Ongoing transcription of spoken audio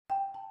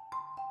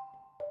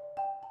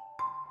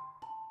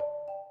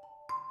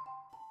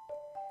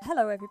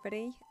Hello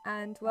everybody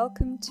and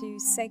welcome to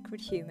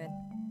Sacred Human.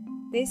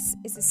 This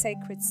is a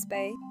sacred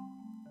space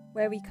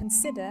where we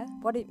consider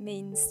what it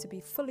means to be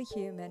fully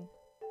human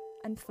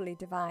and fully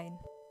divine.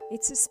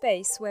 It's a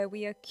space where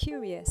we are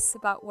curious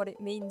about what it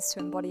means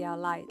to embody our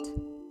light.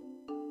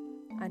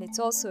 And it's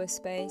also a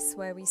space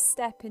where we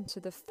step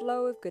into the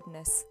flow of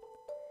goodness,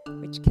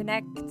 which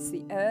connects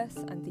the earth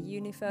and the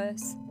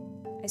universe,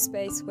 a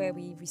space where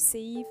we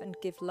receive and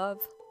give love,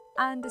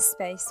 and a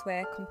space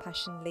where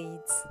compassion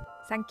leads.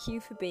 Thank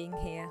you for being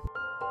here.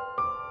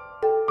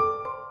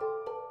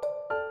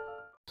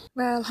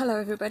 Well, hello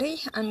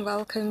everybody and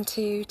welcome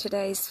to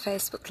today's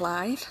Facebook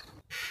Live.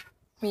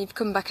 We've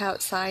come back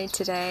outside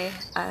today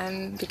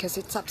because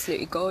it's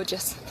absolutely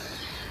gorgeous,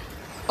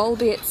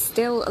 albeit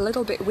still a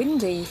little bit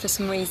windy for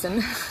some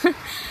reason.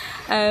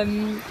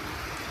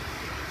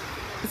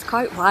 It's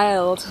quite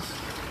wild.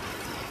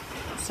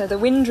 So the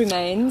wind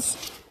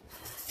remains,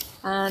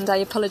 and I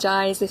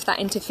apologise if that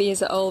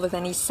interferes at all with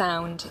any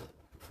sound.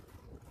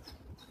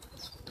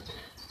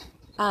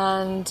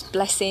 And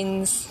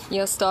blessings,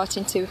 you're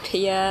starting to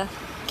appear.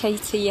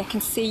 Katie, I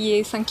can see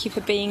you, thank you for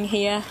being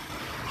here.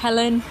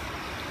 Helen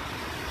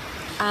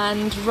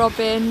and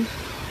Robin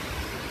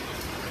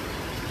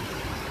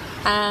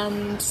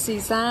and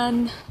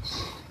Suzanne,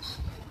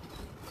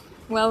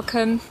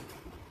 welcome.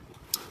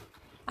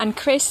 And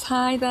Chris,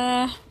 hi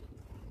there,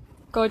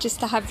 gorgeous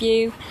to have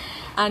you.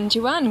 And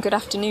Joanne, good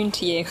afternoon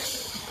to you.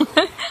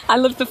 I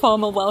love the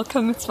formal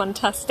welcome, it's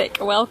fantastic.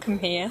 Welcome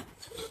here.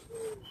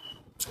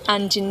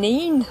 And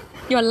Janine,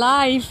 you're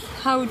live.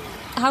 How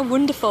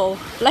wonderful.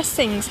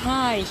 Blessings,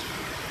 hi.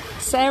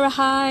 Sarah,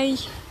 hi.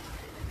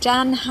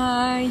 Jan,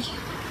 hi.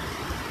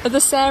 Other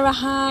Sarah,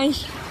 hi.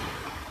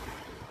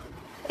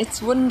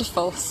 It's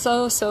wonderful,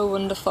 so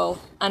wonderful.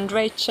 And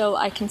Rachel,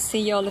 I can see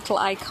your little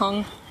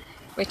icon,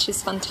 which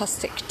is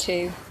fantastic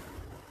too.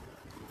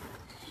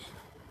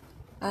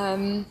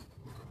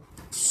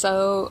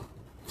 So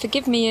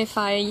forgive me if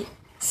I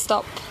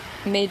stop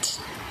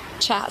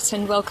mid-chat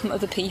and welcome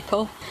other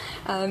people.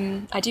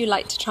 I do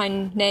like to try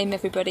and name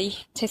everybody.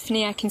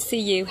 Tiffany, I can see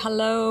you.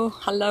 Hello,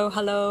 hello,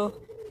 hello.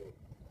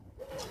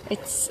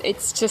 It's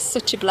just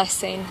such a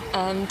blessing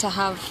to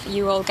have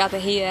you all gather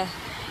here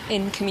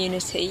in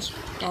community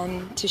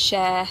and to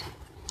share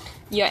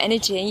your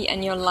energy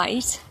and your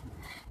light,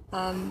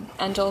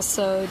 and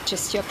also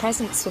just your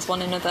presence with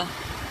one another.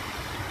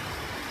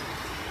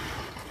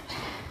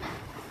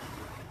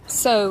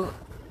 So,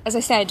 as I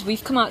said,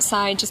 we've come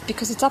outside just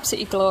because it's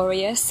absolutely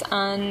glorious,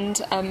 and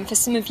for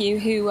some of you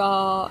who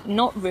are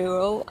not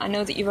rural, I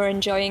know that you are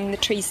enjoying the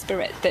tree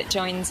spirit that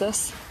joins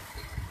us,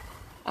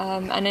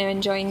 and are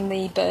enjoying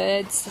the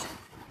birds.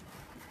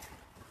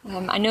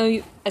 I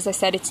know, as I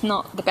said, it's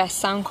not the best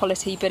sound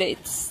quality, but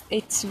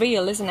it's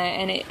real, isn't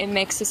it? And it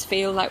makes us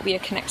feel like we are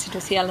connected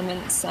with the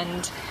elements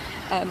and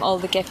all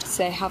the gifts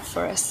they have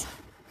for us.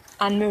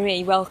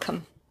 Anne-Marie,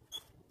 welcome.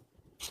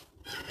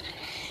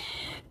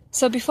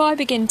 So before I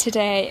begin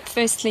today,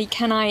 firstly,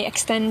 can I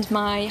extend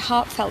my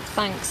heartfelt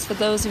thanks for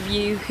those of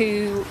you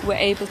who were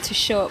able to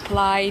show up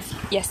live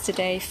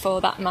yesterday for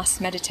that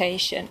mass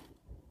meditation.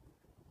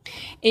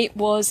 It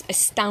was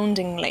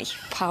astoundingly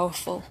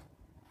powerful.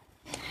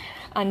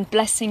 And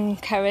blessing,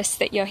 Karis,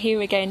 that you're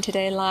here again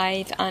today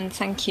live, and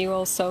thank you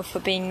also for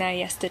being there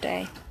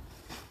yesterday.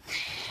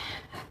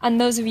 And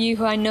those of you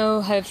who I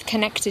know have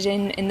connected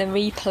in the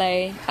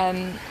replay,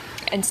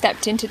 and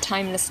stepped into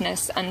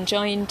timelessness and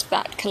joined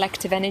that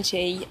collective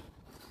energy,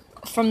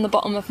 from the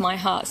bottom of my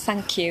heart,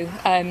 thank you.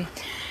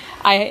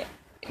 I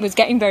was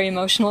getting very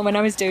emotional when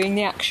I was doing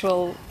the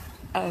actual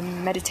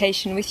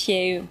meditation with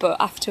you, but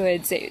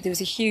afterwards there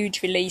was a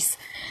huge release,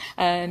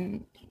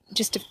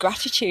 just of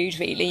gratitude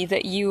really,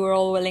 that you were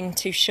all willing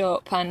to show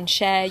up and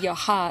share your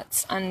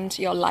hearts and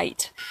your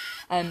light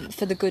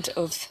for the good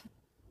of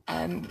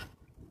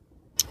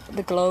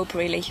the globe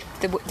really,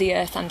 the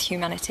earth and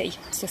humanity.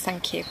 So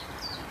thank you.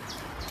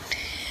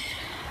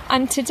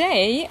 And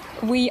today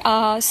we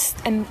are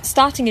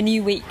starting a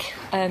new week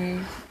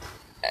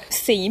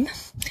theme,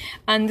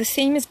 and the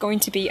theme is going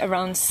to be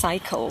around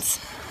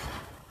cycles.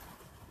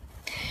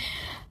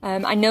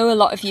 I know a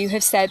lot of you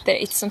have said that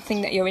it's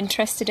something that you're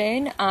interested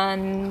in,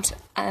 and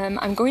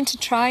I'm going to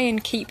try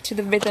and keep to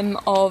the rhythm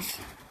of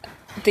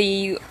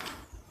the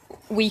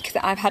week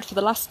that I've had for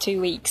the last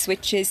 2 weeks,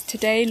 which is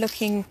today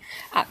looking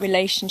at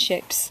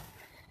relationships,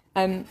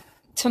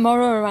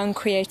 tomorrow around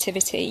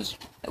creativity,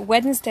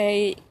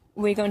 Wednesday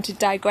we're going to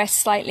digress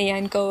slightly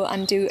and go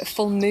and do a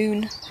full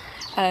moon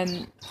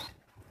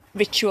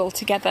ritual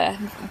together,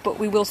 but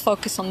we will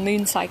focus on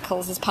moon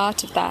cycles as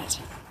part of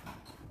that.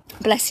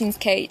 Blessings,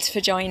 Kate,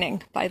 for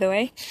joining, by the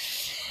way.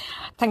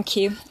 Thank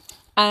you.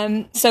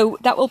 So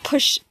that will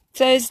push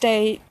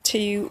Thursday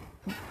to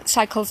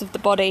cycles of the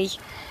body,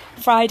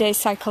 Friday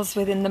cycles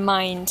within the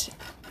mind,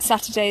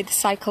 Saturday the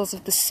cycles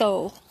of the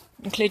soul,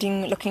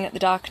 including looking at the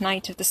dark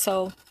night of the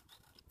soul.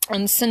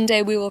 On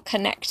Sunday we will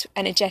connect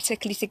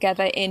energetically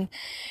together in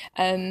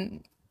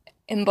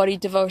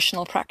embodied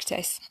devotional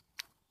practice.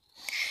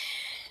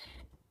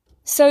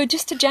 So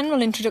just a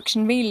general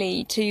introduction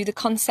really to the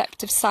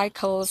concept of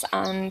cycles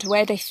and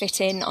where they fit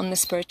in on the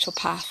spiritual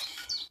path.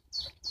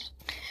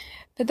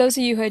 For those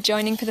of you who are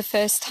joining for the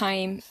first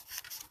time,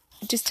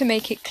 just to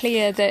make it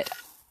clear that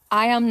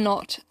I am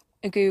not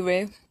a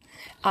guru,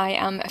 I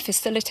am a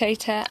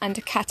facilitator and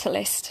a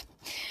catalyst.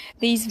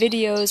 These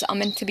videos are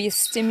meant to be a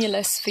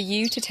stimulus for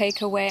you to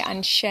take away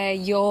and share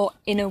your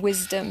inner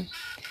wisdom,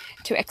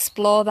 to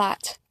explore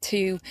that,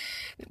 to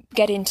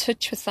get in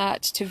touch with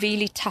that, to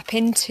really tap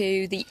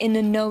into the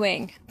inner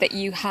knowing that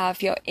you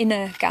have, your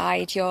inner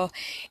guide, your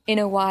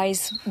inner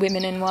wise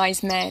women and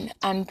wise men,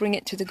 and bring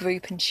it to the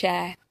group and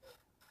share.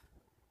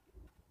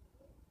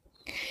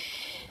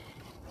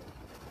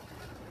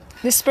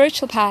 The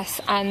spiritual path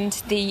and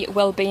the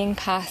well-being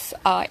path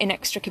are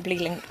inextricably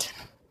linked.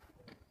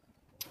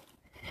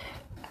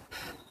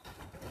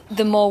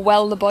 The more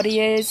well the body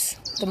is,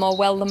 the more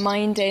well the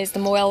mind is, the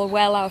more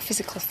well our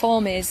physical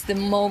form is, the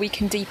more we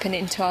can deepen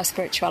into our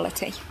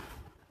spirituality.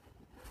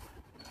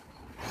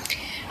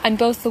 And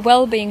both the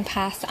well-being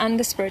path and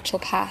the spiritual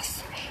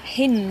path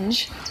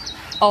hinge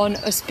on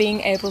us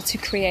being able to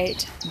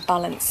create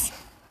balance.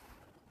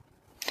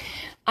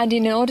 And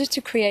in order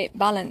to create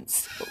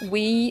balance,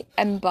 we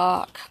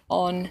embark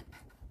on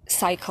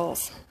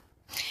cycles.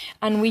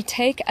 And we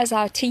take as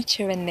our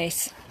teacher in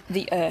this,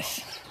 the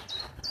earth.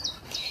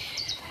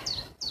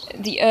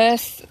 The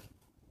earth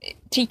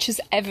teaches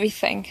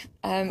everything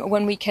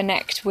when we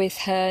connect with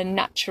her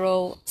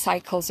natural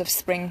cycles of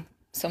spring,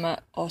 summer,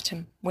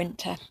 autumn,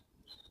 winter.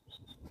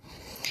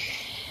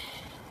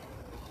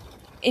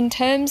 In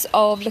terms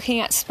of looking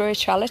at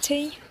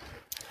spirituality,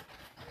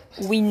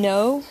 we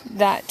know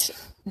that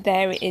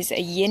there is a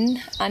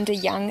yin and a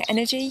yang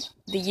energy,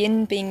 the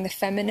yin being the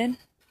feminine,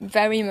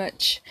 very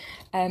much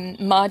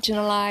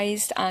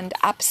marginalised and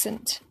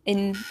absent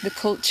in the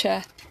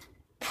culture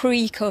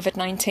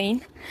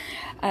pre-COVID-19.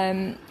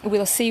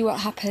 We'll see what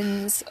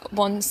happens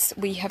once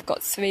we have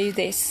got through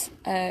this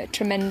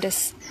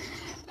tremendous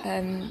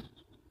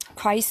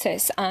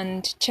crisis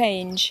and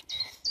change.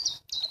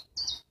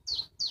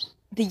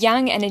 The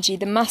yang energy,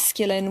 the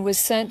masculine, was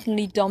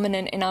certainly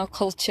dominant in our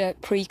culture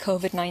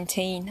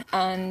pre-COVID-19,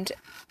 and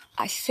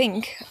I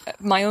think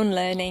my own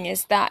learning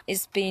is that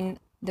has been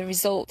the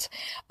result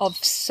of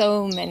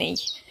so many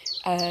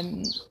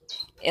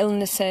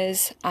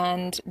illnesses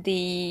and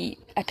the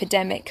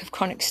epidemic of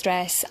chronic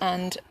stress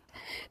and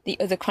the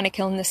other chronic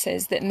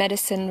illnesses that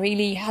medicine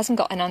really hasn't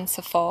got an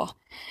answer for.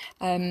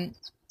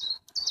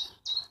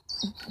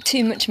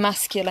 Too much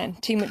masculine,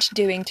 too much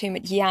doing, too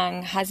much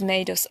yang has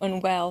made us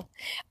unwell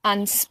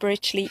and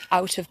spiritually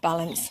out of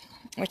balance,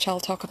 which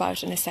I'll talk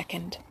about in a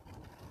second.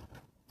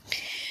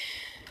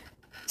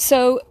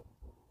 So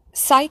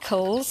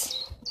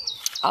cycles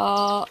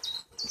are,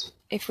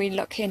 if we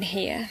look in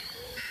here,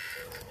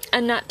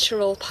 a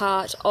natural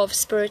part of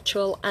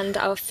spiritual and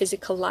our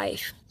physical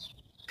life.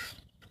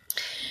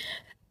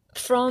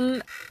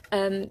 From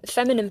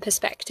feminine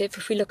perspective,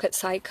 if we look at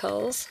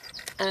cycles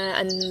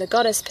and the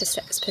goddess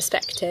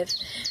perspective,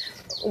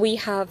 we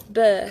have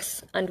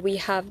birth and we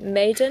have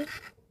maiden,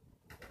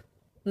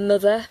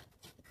 mother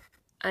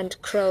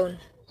and crone.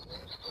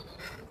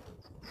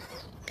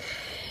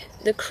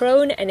 The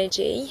crone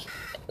energy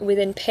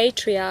within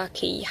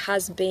patriarchy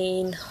has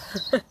been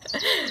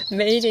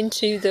made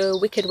into the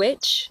wicked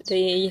witch,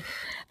 the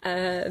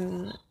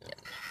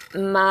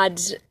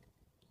mad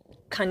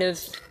kind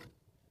of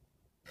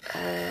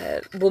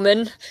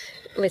woman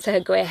with her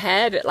grey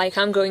hair, but like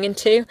I'm going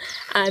into,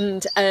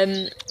 and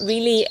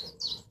really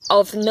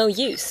of no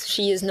use.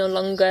 She is no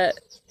longer,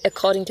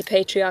 according to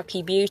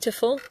patriarchy,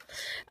 beautiful.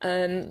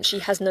 She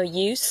has no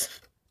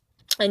use,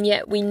 and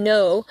yet we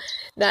know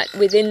that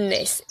within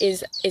this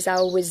is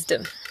our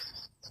wisdom.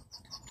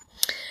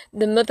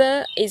 The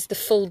mother is the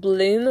full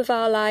bloom of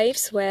our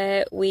lives,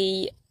 where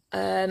we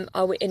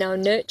are in our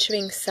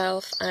nurturing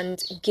self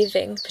and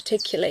giving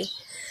particularly.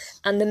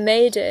 And the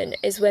maiden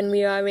is when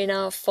we are in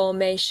our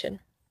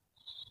formation.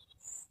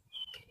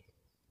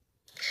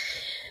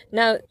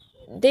 Now,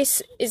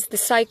 this is the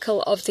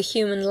cycle of the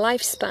human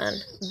lifespan,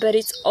 but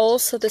it's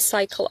also the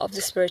cycle of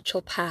the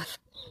spiritual path.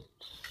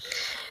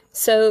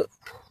 So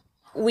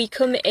we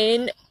come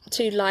in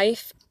to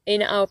life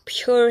in our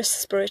purest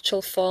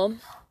spiritual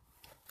form,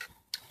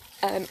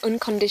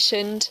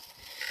 unconditioned,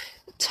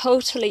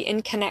 totally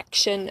in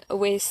connection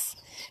with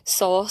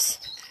Source.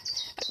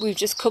 We've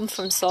just come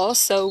from Source,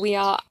 so we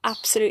are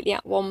absolutely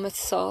at one with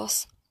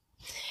Source.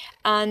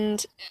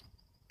 And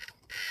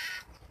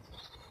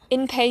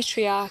in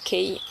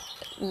patriarchy,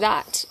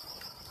 that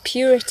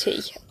purity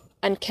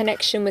and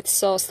connection with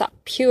Source, that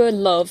pure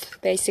love,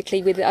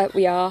 basically,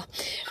 we are.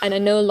 And I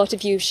know a lot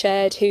of you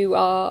shared who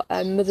are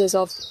mothers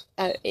of,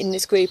 in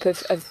this group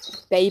of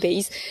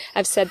babies,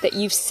 have said that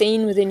you've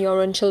seen within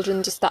your own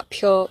children just that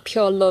pure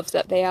love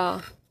that they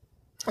are.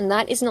 And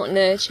that is not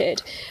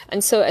nurtured.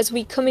 And so as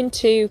we come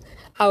into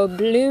our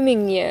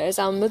blooming years,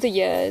 our mother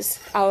years,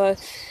 our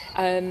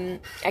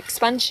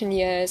expansion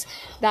years,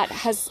 that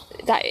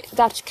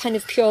kind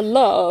of pure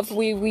love,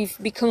 we've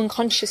become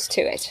conscious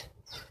to it.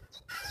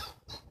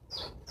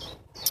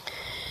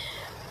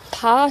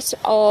 part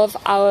of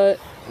our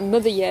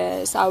mother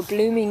years, our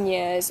blooming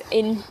years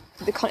in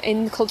the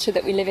culture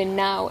that we live in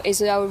now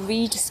is our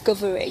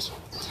rediscovery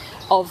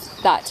of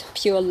that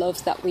pure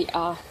love that we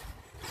are.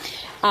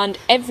 And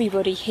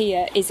everybody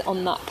here is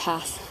on that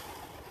path.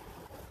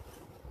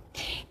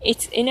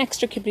 It's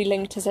inextricably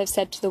linked, as I've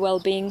said, to the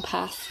well-being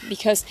path,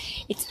 because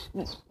it's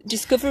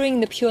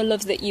discovering the pure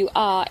love that you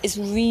are is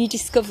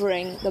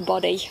rediscovering the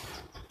body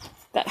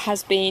that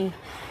has been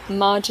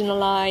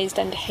marginalised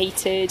and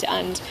hated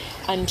and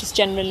just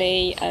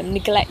generally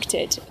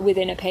neglected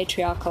within a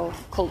patriarchal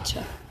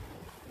culture.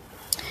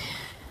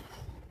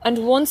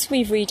 And once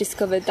we've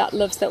rediscovered that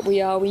love that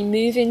we are, we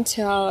move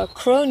into our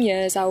crone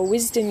years, our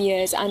wisdom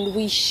years, and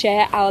we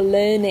share our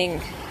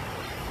learning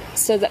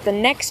so that the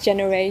next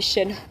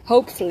generation,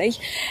 hopefully,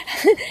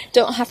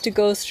 don't have to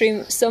go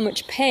through so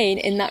much pain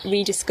in that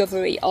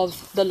rediscovery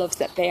of the love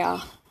that they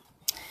are.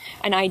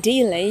 And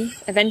ideally,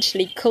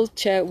 eventually,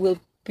 culture will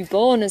be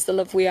born as the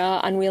love we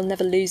are, and we'll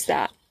never lose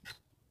that.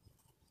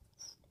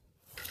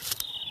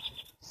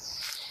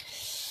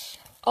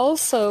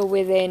 Also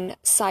within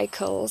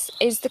cycles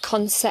is the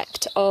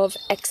concept of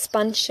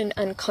expansion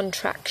and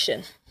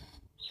contraction.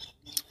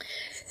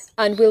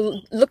 And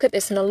we'll look at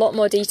this in a lot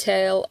more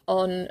detail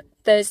on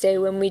Thursday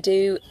when we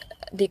do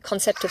the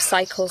concept of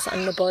cycles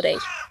and the body.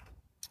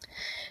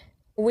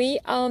 We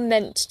are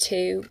meant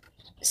to,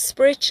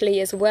 spiritually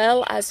as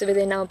well as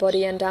within our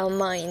body and our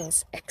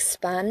minds,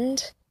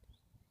 expand,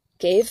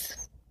 give,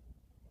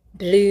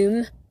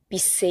 bloom, be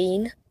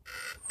seen,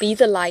 be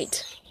the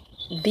light,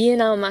 be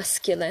in our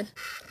masculine,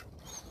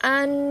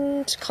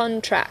 and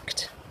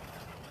contract,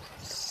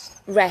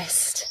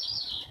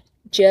 rest,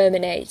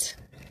 germinate,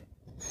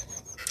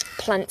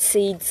 plant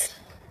seeds,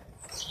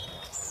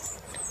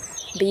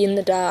 be in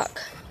the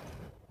dark,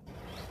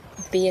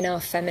 be in our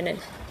feminine.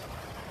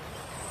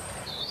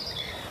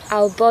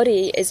 Our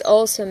body is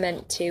also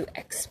meant to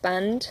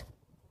expand,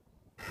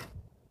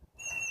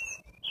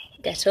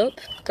 get up,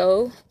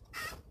 go,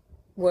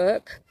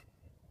 work,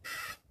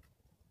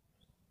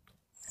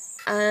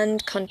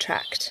 and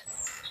contract,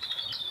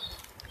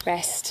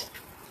 rest,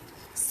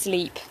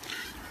 sleep,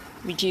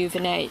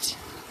 rejuvenate.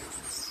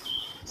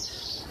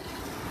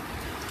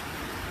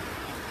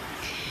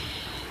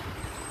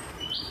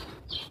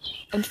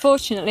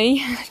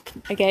 Unfortunately,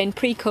 again,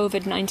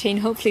 pre-COVID-19,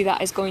 hopefully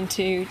that is going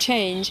to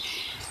change.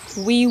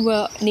 We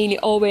were nearly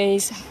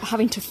always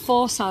having to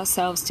force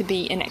ourselves to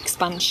be in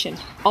expansion.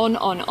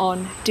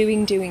 On,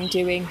 doing,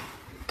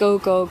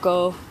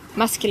 go,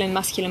 masculine,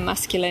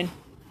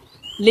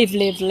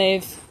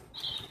 live,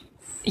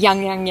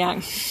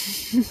 yang.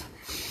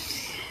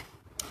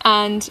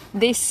 And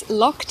this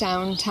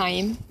lockdown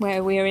time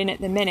where we're in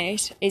at the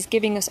minute is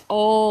giving us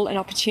all an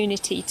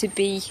opportunity to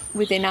be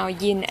within our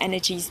yin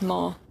energies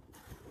more.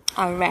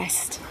 Our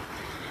rest,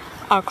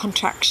 our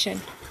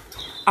contraction,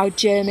 our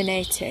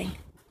germinating.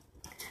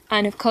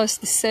 And of course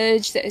the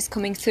surge that is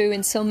coming through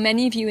in so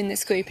many of you in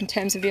this group in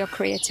terms of your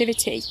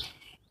creativity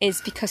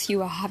is because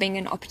you are having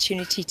an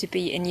opportunity to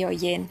be in your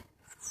yin,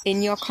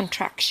 in your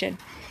contraction,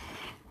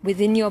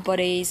 within your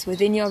bodies,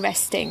 within your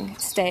resting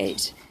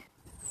state,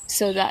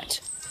 so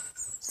that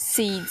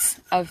seeds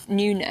of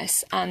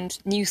newness and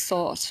new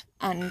thought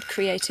and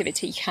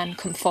creativity can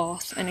come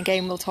forth. And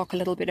again, we'll talk a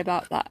little bit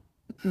about that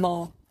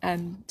more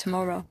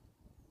tomorrow.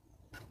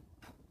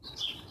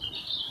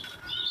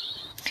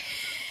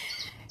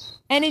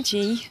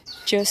 Energy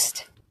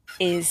just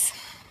is.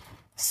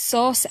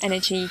 Source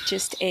energy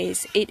just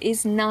is. It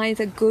is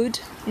neither good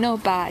nor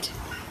bad.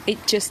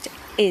 It just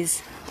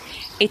is.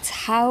 It's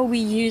how we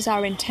use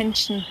our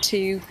intention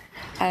to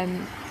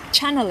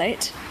channel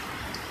it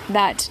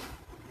that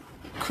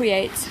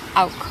creates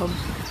outcome.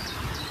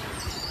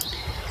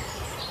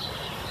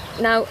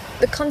 Now,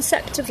 the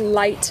concept of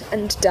light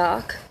and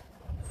dark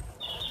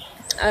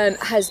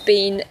has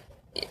been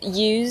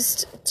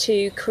used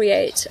to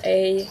create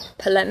a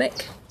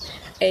polemic,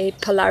 a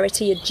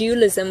polarity, a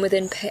dualism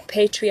within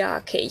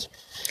patriarchy,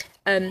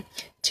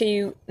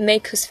 to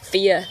make us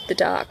fear the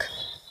dark.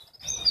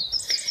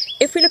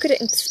 If we look at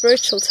it in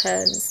spiritual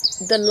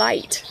terms, the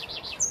light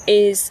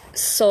is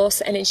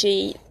source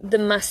energy, the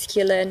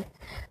masculine,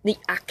 the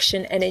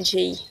action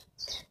energy,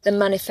 the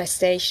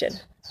manifestation.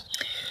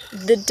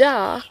 The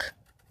dark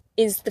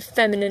is the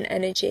feminine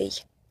energy.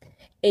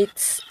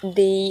 It's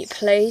the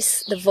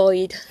place, the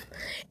void.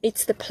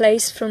 It's the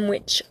place from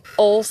which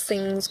all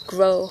things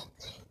grow.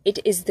 It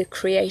is the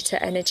creator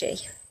energy.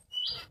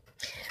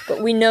 But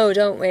we know,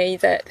 don't we,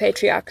 that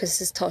patriarchy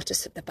has taught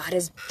us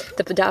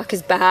that the dark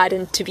is bad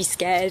and to be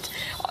scared.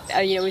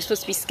 We're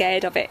supposed to be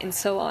scared of it and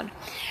so on.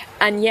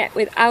 And yet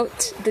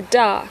without the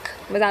dark,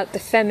 without the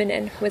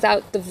feminine,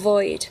 without the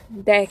void,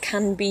 there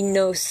can be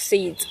no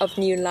seeds of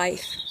new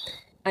life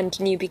and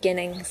new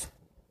beginnings.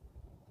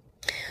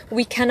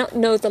 We cannot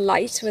know the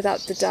light without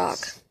the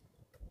dark.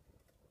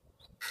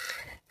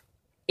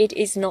 It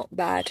is not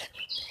bad.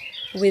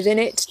 Within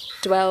it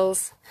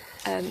dwells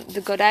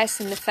the goddess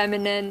and the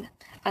feminine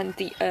and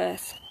the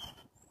earth.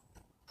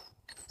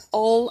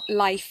 All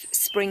life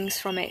springs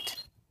from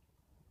it.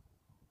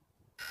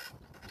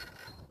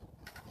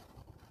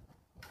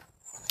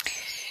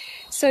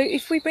 So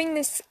if we bring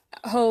this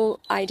whole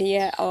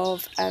idea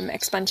of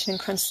expansion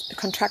and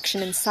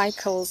contraction and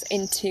cycles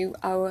into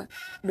our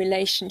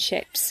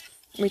relationships,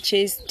 which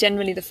is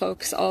generally the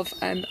focus of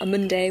a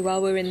Monday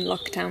while we're in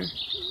lockdown,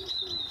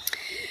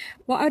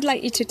 what I'd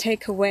like you to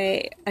take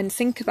away and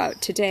think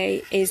about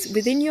today is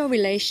within your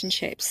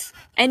relationships,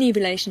 any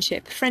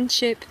relationship,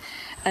 friendship,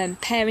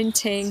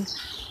 parenting,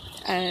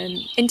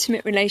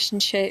 intimate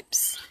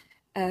relationships,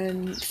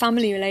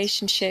 family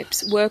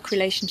relationships, work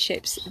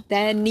relationships,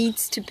 there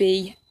needs to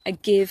be a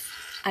give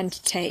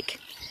and take,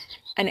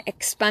 an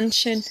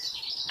expansion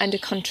and a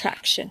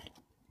contraction,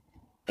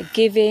 a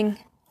giving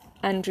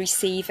and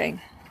receiving.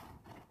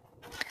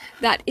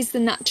 That is the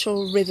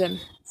natural rhythm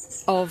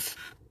of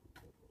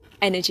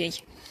energy.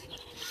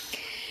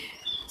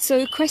 So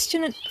the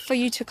question for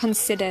you to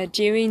consider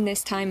during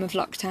this time of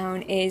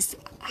lockdown is,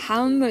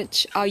 how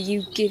much are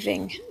you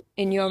giving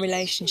in your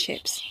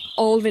relationships,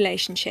 all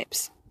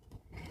relationships,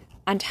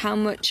 and how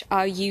much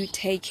are you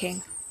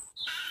taking?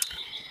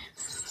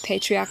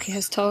 Patriarchy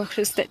has taught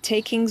us that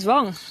taking's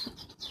wrong,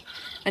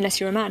 unless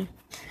you're a man.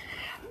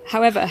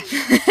 However,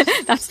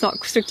 that's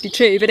not strictly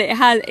true, but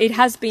it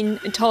has been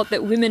taught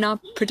that women are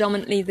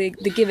predominantly the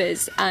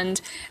givers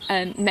and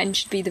men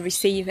should be the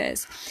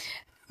receivers.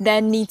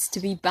 There needs to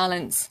be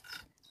balance,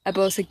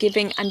 both a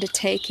giving and a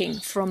taking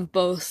from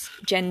both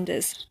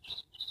genders.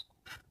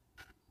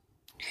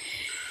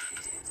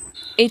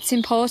 It's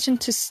important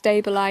to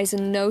stabilise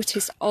and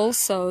notice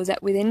also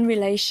that within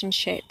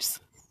relationships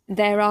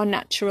there are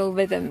natural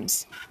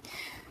rhythms.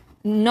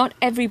 Not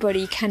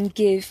everybody can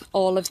give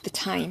all of the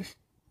time.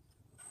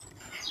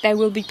 There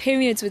will be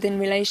periods within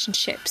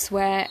relationships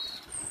where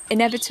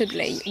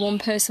inevitably one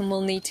person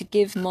will need to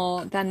give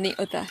more than the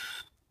other.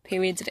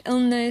 Periods of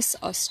illness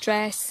or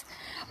stress,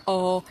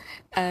 or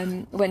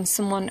when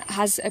someone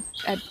has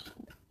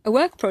a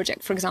work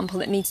project, for example,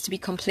 that needs to be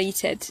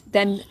completed,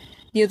 then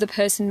the other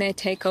person may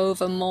take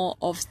over more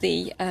of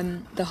the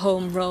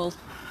home role.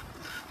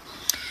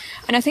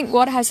 And I think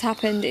what has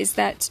happened is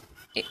that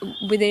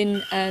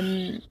within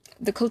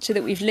the culture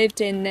that we've lived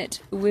in,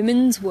 that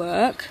women's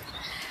work,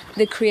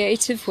 the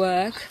creative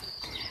work,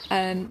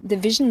 the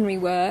visionary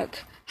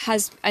work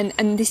has,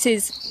 and this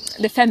is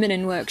the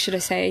feminine work, should I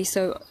say,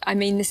 so I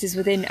mean this is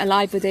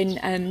alive within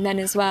men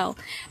as well,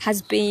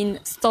 has been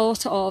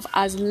thought of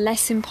as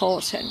less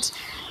important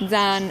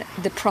than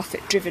the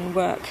profit-driven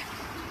work.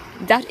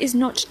 That is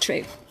not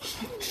true.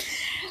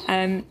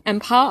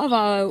 And part of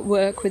our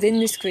work within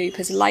this group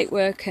as light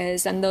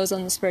workers and those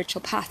on the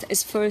spiritual path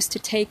is for us to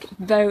take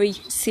very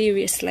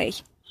seriously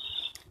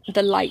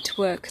the light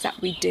work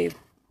that we do,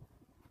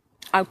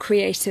 our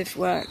creative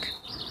work,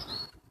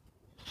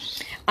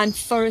 and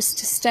for us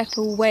to step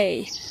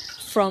away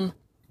from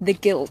the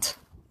guilt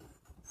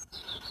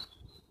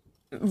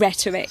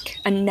rhetoric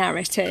and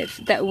narrative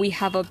that we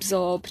have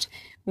absorbed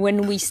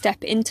when we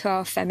step into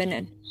our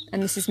feminine.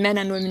 And this is men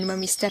and women,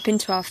 when we step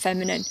into our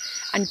feminine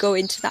and go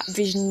into that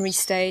visionary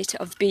state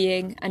of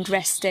being and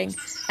resting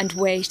and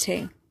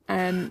waiting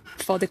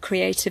for the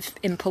creative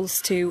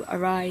impulse to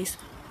arise.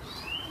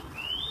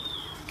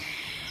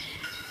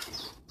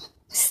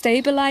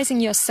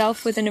 Stabilising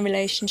yourself within a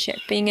relationship,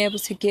 being able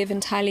to give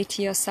entirely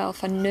to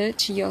yourself and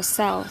nurture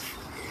yourself,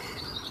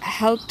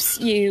 helps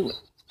you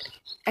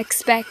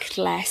expect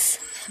less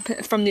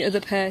from the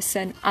other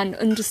person and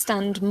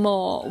understand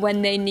more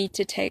when they need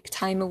to take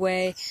time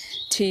away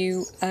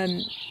to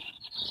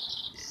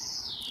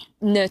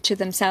nurture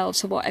themselves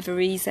for whatever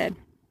reason.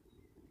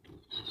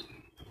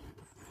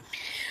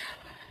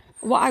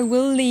 What I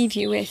will leave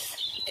you with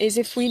is,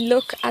 if we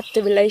look at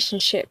the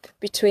relationship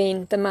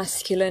between the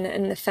masculine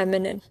and the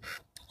feminine,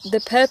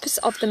 the purpose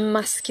of the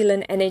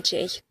masculine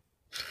energy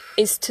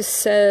is to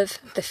serve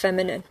the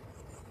feminine.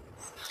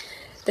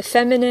 The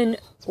feminine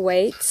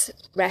waits,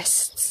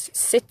 rests,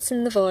 sits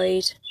in the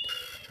void,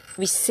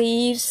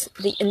 receives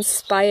the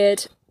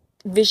inspired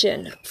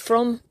vision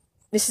from,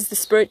 this is the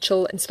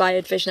spiritual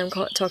inspired vision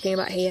I'm talking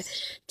about here,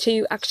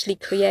 to actually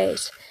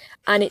create.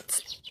 And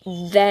it's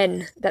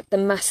then that the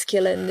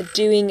masculine, the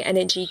doing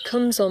energy,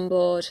 comes on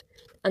board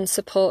and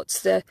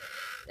supports the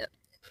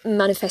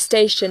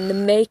manifestation, the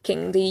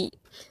making, the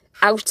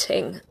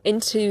outing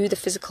into the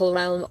physical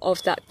realm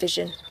of that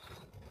vision.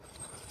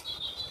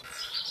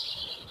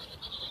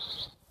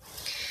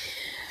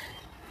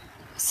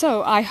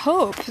 So I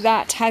hope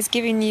that has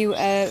given you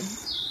a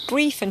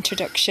brief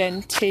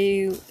introduction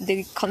to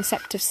the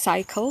concept of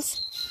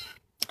cycles,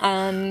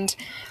 and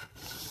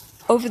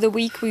over the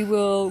week we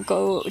will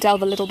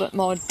delve a little bit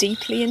more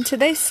deeply into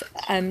this.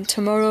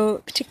 Tomorrow,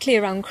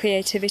 particularly around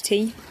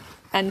creativity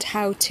and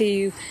how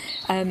to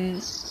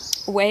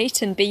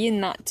wait and be in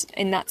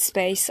that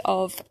space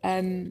of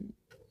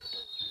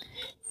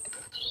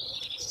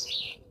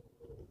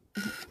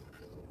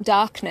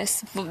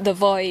darkness, the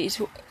void,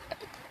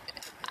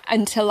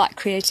 until that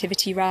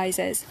creativity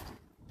rises.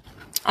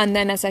 And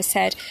then, as I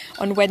said,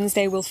 on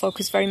Wednesday we'll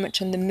focus very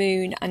much on the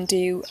moon and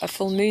do a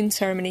full moon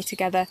ceremony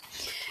together.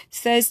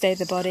 Thursday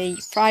the body,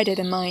 Friday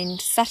the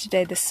mind,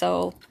 Saturday the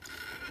soul,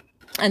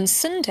 and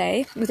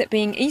Sunday, with it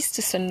being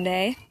Easter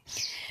Sunday,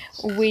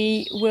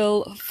 we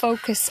will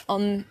focus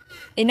on,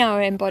 in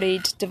our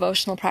embodied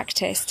devotional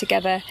practice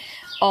together,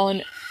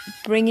 on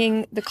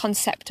bringing the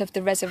concept of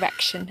the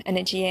resurrection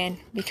energy in,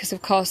 because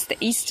of course the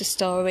Easter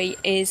story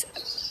is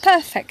a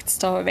perfect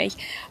story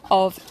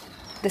of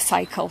the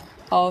cycle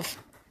of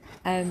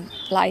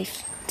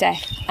life,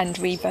 death and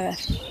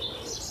rebirth.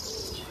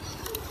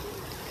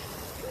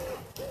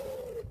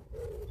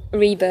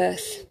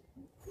 Rebirth,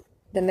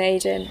 the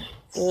maiden,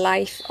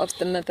 life of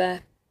the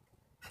mother,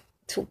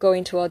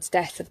 going towards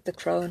death of the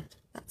crone,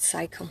 that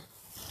cycle.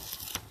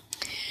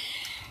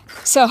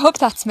 So I hope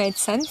that's made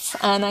sense,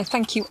 and I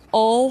thank you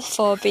all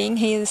for being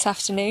here this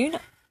afternoon.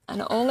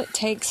 And all it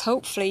takes,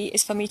 hopefully,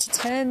 is for me to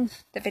turn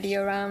the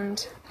video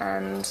around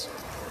and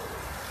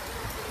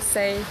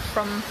say,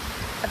 from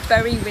a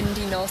very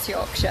windy North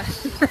Yorkshire,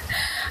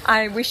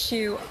 I wish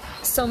you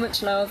so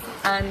much love,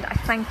 and I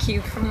thank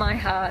you from my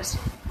heart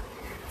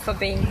for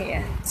being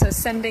here. So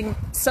sending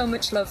so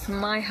much love from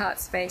my heart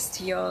space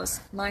to yours,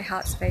 my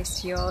heart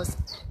space to yours.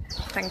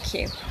 Thank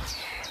you.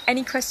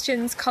 Any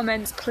questions,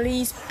 comments,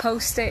 please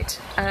post it,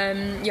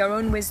 your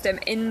own wisdom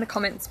in the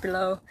comments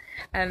below.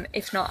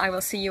 If not, I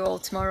will see you all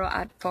tomorrow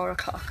at 4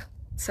 o'clock.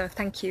 So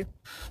thank you.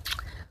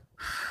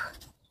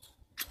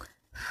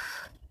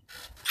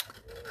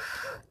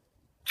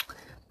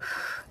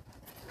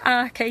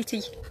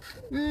 Katie.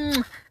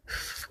 Love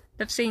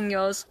seeing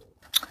yours.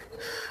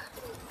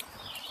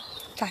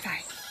 Bye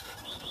bye.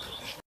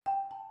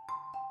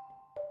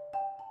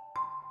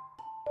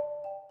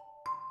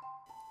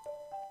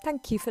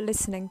 Thank you for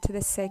listening to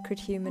this Sacred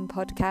Human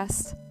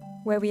podcast,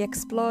 where we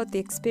explored the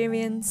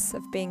experience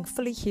of being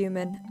fully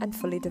human and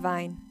fully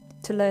divine.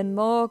 To learn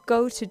more,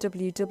 go to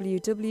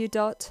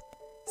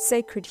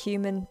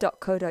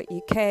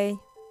www.sacredhuman.co.uk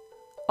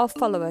or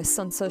follow us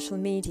on social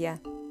media.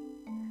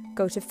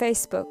 Go to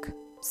Facebook,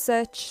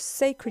 search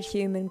Sacred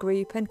Human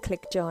Group and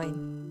click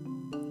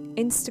join.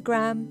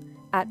 Instagram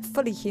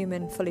 @Fully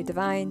Human, Fully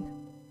Divine,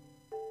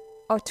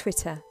 or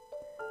Twitter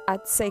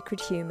 @Sacred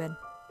Human.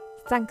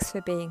 Thanks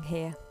for being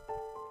here.